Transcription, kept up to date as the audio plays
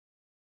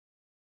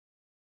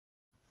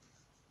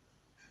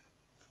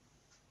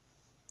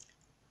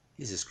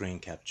Here's a screen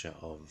capture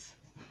of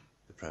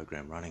the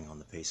program running on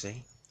the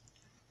PC.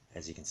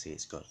 As you can see,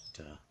 it's got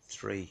the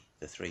three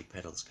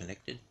pedals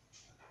connected.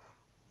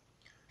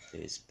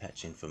 There's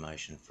patch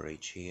information for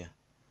each here,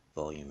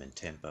 volume and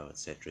tempo,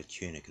 etc.,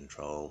 tuner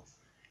control,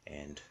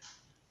 and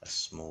a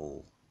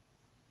small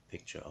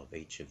picture of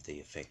each of the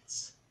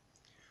effects.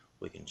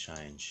 We can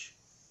change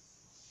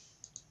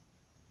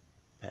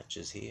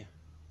patches here,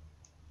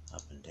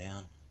 up and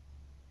down.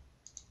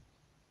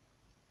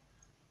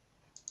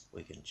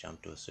 We can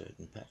jump to a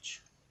certain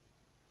patch.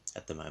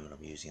 At the moment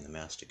I'm using the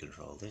mouse to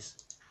control this.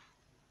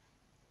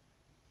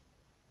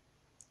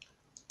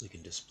 We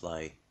can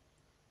display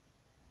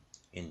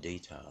in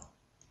detail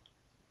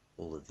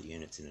all of the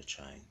units in a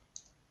chain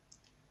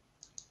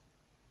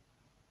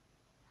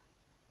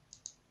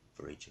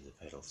for each of the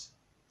pedals.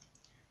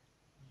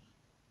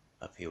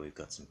 Up here we've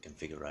got some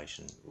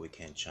configuration. We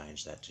can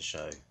change that to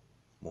show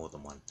more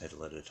than one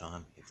pedal at a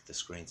time if the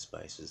screen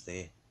space is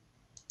there.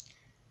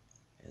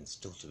 And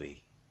still to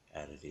be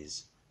added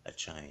is a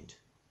chained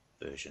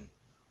version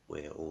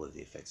where all of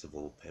the effects of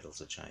all pedals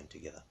are chained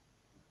together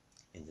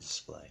in the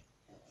display.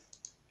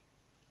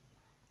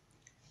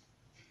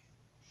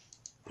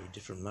 There are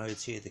different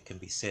modes here that can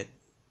be set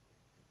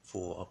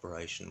for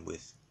operation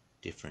with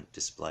different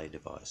display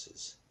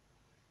devices.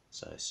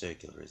 So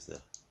circular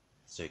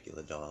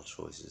dial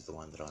choice is the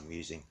one that I'm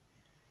using,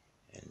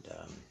 and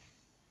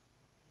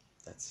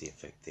that's the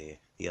effect there.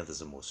 The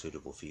others are more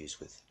suitable for use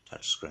with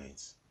touch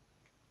screens.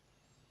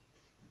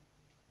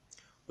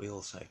 We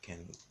also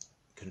can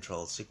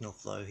control signal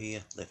flow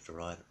here, left to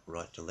right,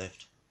 right to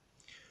left.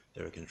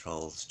 There are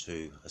controls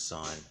to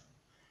assign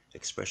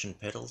expression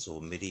pedals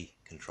or MIDI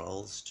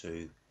controls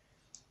to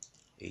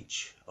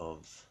each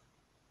of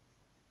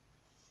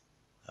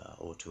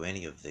or to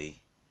any of the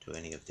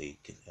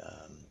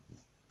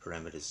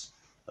parameters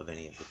of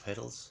any of the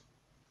pedals.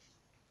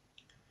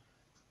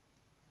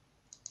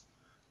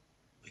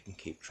 We can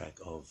keep track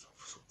of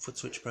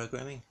footswitch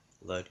programming,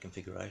 load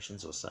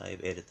configurations or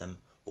save, edit them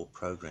or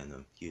program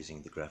them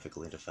using the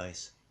graphical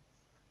interface.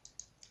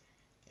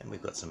 And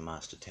we've got some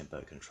master tempo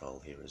control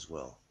here as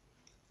well.